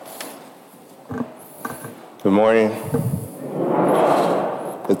Good morning.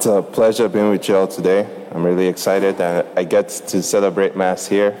 It's a pleasure being with you all today. I'm really excited that I get to celebrate Mass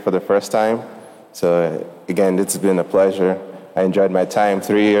here for the first time. So again, it's been a pleasure. I enjoyed my time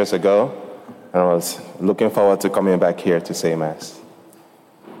 3 years ago, and I was looking forward to coming back here to say Mass.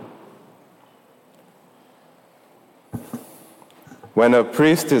 When a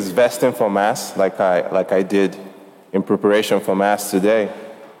priest is vesting for Mass, like I did in preparation for Mass today,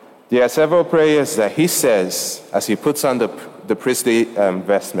 there are several prayers that he says as he puts on the priestly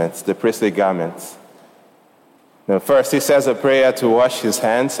vestments, the priestly garments. Now, first, he says a prayer to wash his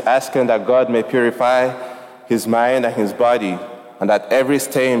hands, asking that God may purify his mind and his body, and that every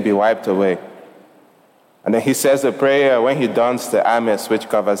stain be wiped away. And then he says a prayer when he dons the amice, which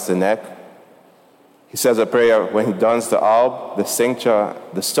covers the neck. He says a prayer when he dons the alb, the cincture,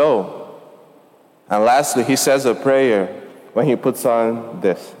 the stole. And lastly, he says a prayer when he puts on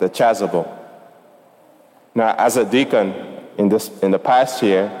the chasuble. Now, as a deacon in the past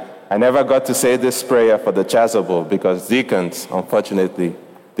year, I never got to say this prayer for the chasuble because deacons, unfortunately,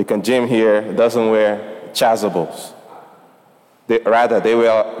 Deacon Jim here doesn't wear chasubles. They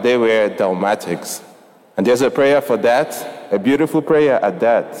wear dalmatics. And there's a prayer for that, a beautiful prayer at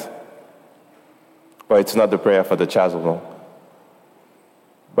that. But it's not the prayer for the chasuble.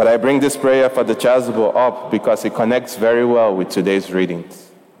 But I bring this prayer for the chasuble up because it connects very well with today's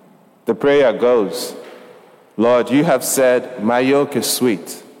readings. The prayer goes, Lord, you have said, my yoke is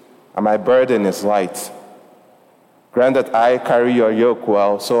sweet and my burden is light. Grant that I carry your yoke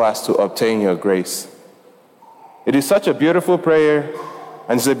well so as to obtain your grace. It is such a beautiful prayer,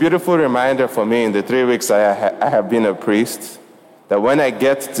 and it's a beautiful reminder for me in the 3 weeks I have been a priest, that when I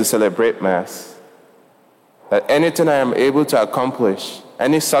get to celebrate Mass, that anything I am able to accomplish,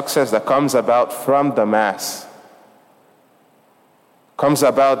 any success that comes about from the Mass, comes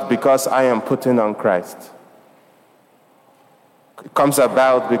about because I am putting on Christ. It comes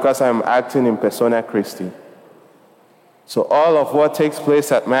about because I am acting in persona Christi. So all of what takes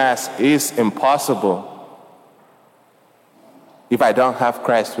place at Mass is impossible if I don't have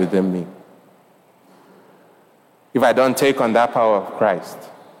Christ within me. If I don't take on that power of Christ.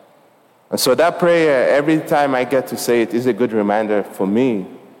 And so that prayer, every time I get to say it, is a good reminder for me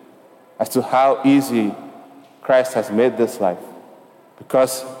as to how easy Christ has made this life.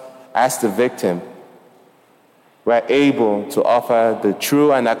 Because as the victim, we're able to offer the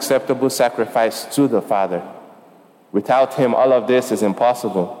true and acceptable sacrifice to the Father. Without him, all of this is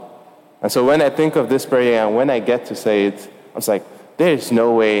impossible. And so when I think of this prayer and when I get to say it, I was like, there is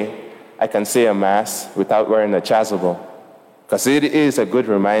no way I can say a Mass without wearing a chasuble. Because it is a good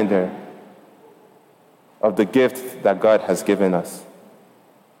reminder of the gift that God has given us.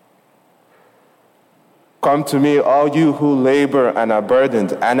 Come to me, all you who labor and are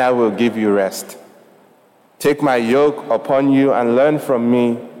burdened, and I will give you rest. Take my yoke upon you and learn from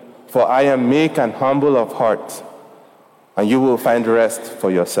me, for I am meek and humble of heart, and you will find rest for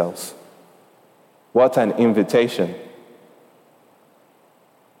yourselves. What an invitation.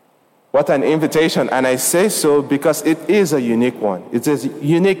 What an invitation, and I say so because it is a unique one. It's a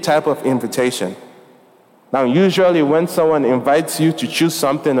unique type of invitation. Now, usually when someone invites you to choose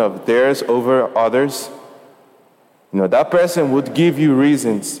something of theirs over others, that person would give you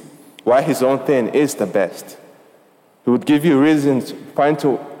reasons why his own thing is the best. He would give you reasons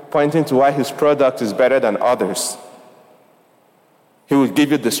pointing to why his product is better than others. He would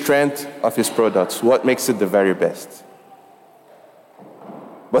give you the strength of his products, what makes it the very best.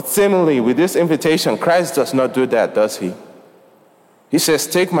 But similarly, with this invitation, Christ does not do that, does he? He says,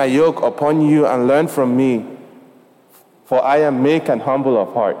 take my yoke upon you and learn from me, for I am meek and humble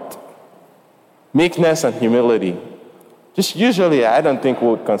of heart. Meekness and humility. Just usually, I don't think we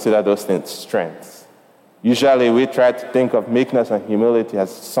would consider those things strengths. Usually, we try to think of meekness and humility as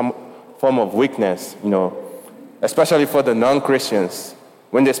some form of weakness, especially for the non-Christians.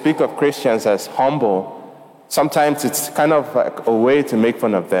 When they speak of Christians as humble, sometimes it's kind of like a way to make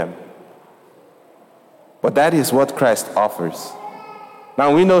fun of them. But that is what Christ offers.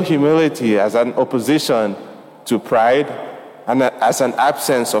 Now, we know humility as an opposition to pride and as an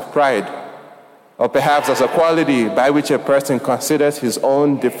absence of pride, or perhaps as a quality by which a person considers his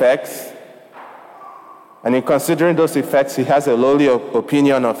own defects, and in considering those defects, he has a lowly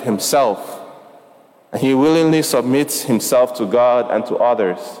opinion of himself, and he willingly submits himself to God and to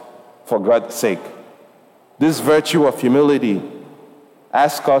others for God's sake. This virtue of humility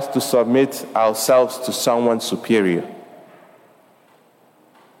asks us to submit ourselves to someone superior.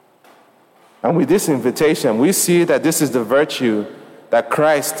 And with this invitation, we see that this is the virtue that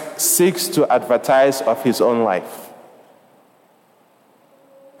Christ seeks to advertise of his own life.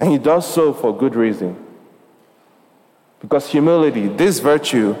 And he does so for good reason. Because humility, this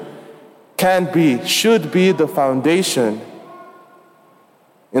virtue, should be the foundation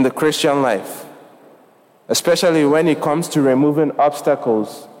in the Christian life, especially when it comes to removing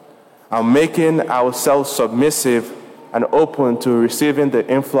obstacles and making ourselves submissive and open to receiving the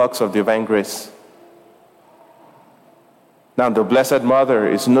influx of divine grace. Now, the Blessed Mother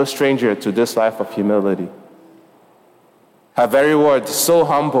is no stranger to this life of humility. Her very words, so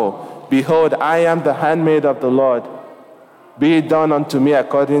humble, "Behold, I am the handmaid of the Lord. Be it done unto me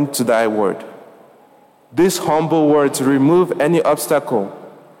according to thy word." These humble words remove any obstacle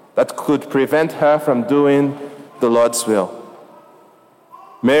that could prevent her from doing the Lord's will.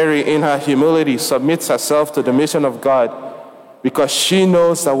 Mary, in her humility, submits herself to the mission of God because she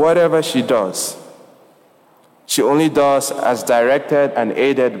knows that whatever she does, she only does as directed and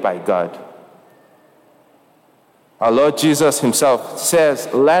aided by God. Our Lord Jesus himself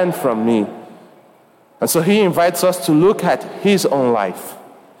says, "Learn from me." And so he invites us to look at his own life.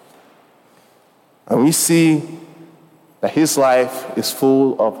 And we see that his life is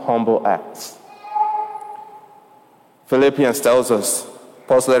full of humble acts. Philippians tells us,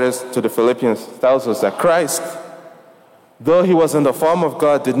 Paul's letters to the Philippians tells us that Christ, though he was in the form of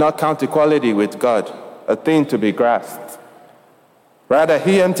God, did not count equality with God a thing to be grasped. Rather,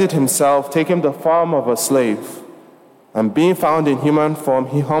 he emptied himself, taking the form of a slave, and being found in human form,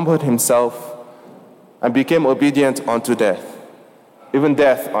 he humbled himself and became obedient unto death, even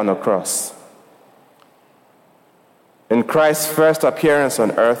death on a cross. In Christ's first appearance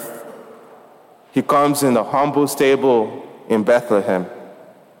on earth, he comes in a humble stable in Bethlehem.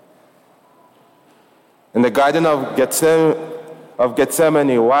 In the Garden of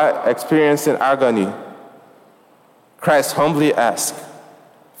Gethsemane, while experiencing agony, Christ humbly asked,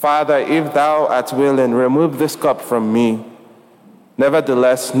 "Father, if thou art willing, remove this cup from me.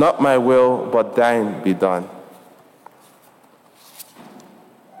 Nevertheless, not my will, but thine be done."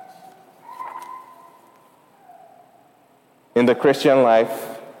 In the Christian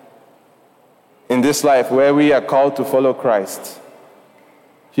life, in this life where we are called to follow Christ,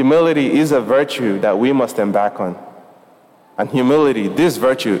 humility is a virtue that we must embark on. And humility, this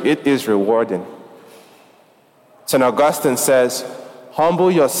virtue, it is rewarding. St. Augustine says,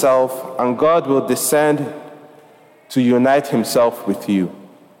 "Humble yourself, and God will descend to unite himself with you."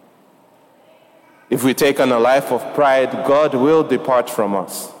 If we take on a life of pride, God will depart from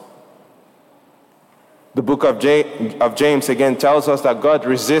us. The book of James again tells us that God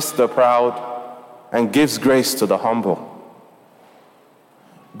resists the proud and gives grace to the humble.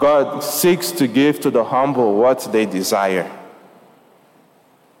 God seeks to give to the humble what they desire.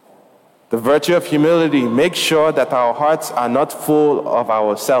 The virtue of humility makes sure that our hearts are not full of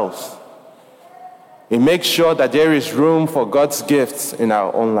ourselves. It makes sure that there is room for God's gifts in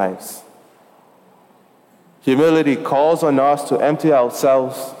our own lives. Humility calls on us to empty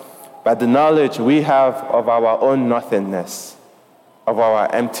ourselves by the knowledge we have of our own nothingness, of our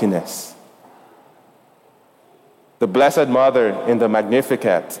emptiness. The Blessed Mother in the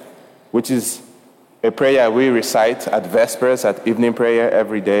Magnificat, which is a prayer we recite at Vespers, at evening prayer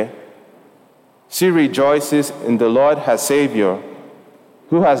every day, she rejoices in the Lord her Savior,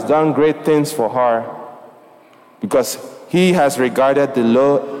 who has done great things for her, because he has regarded the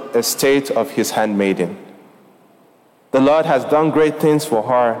low estate of his handmaiden. The Lord has done great things for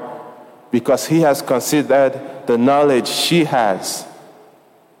her, because he has considered the knowledge she has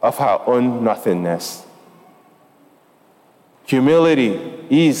of her own nothingness. Humility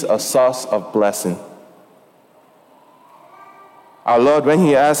is a source of blessing. Our Lord, when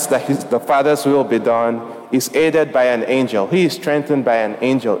he asks that the Father's will be done, is aided by an angel. He is strengthened by an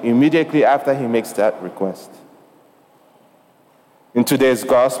angel immediately after he makes that request. In today's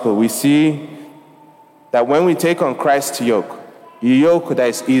gospel, we see that when we take on Christ's yoke, a yoke that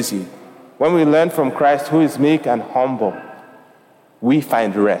is easy, when we learn from Christ, who is meek and humble, we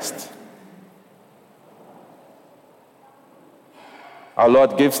find rest. Our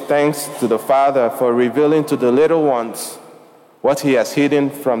Lord gives thanks to the Father for revealing to the little ones what he has hidden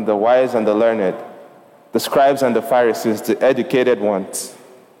from the wise and the learned, the scribes and the Pharisees, the educated ones.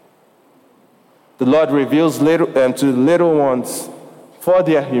 The Lord reveals to little ones for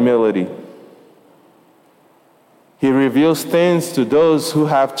their humility. He reveals things to those who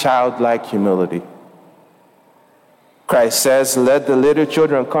have childlike humility. Christ says, "Let the little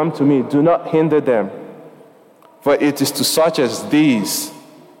children come to me, do not hinder them, for it is to such as these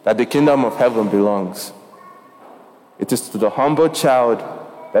that the kingdom of heaven belongs." It is to the humble child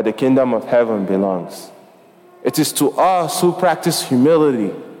that the kingdom of heaven belongs. It is to us who practice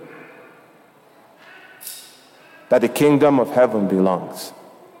humility that the kingdom of heaven belongs.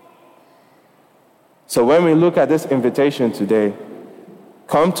 So when we look at this invitation today,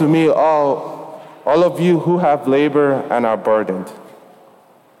 come to me, all of you who have labor and are burdened.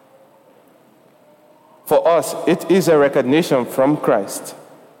 For us, it is a recognition from Christ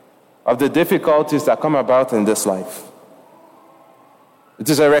of the difficulties that come about in this life. It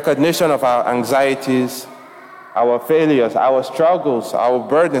is a recognition of our anxieties, our failures, our struggles, our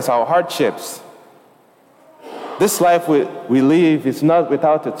burdens, our hardships. This life we live is not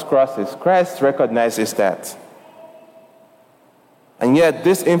without its crosses. Christ recognizes that. And yet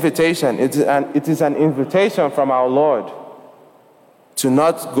this invitation, it is an invitation from our Lord to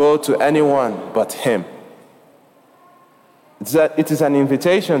not go to anyone but Him. It is an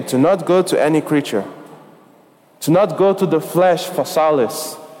invitation to not go to any creature, to not go to the flesh for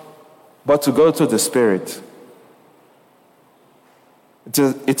solace, but to go to the Spirit.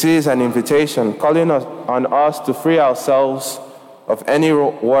 It is an invitation calling on us to free ourselves of any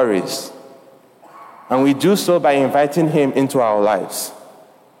worries. And we do so by inviting Him into our lives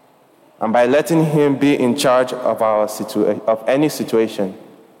and by letting Him be in charge of any situation.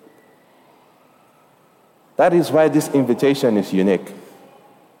 That is why this invitation is unique.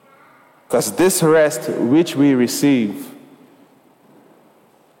 Because this rest which we receive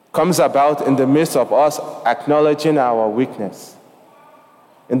comes about in the midst of us acknowledging our weakness,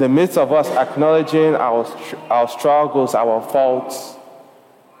 in the midst of us acknowledging our struggles, our faults,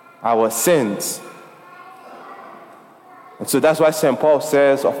 our sins. And so that's why St. Paul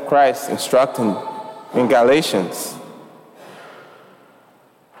says of Christ instructing in Galatians,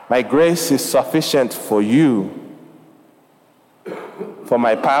 my grace is sufficient for you, for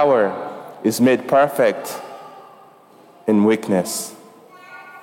my power is made perfect in weakness.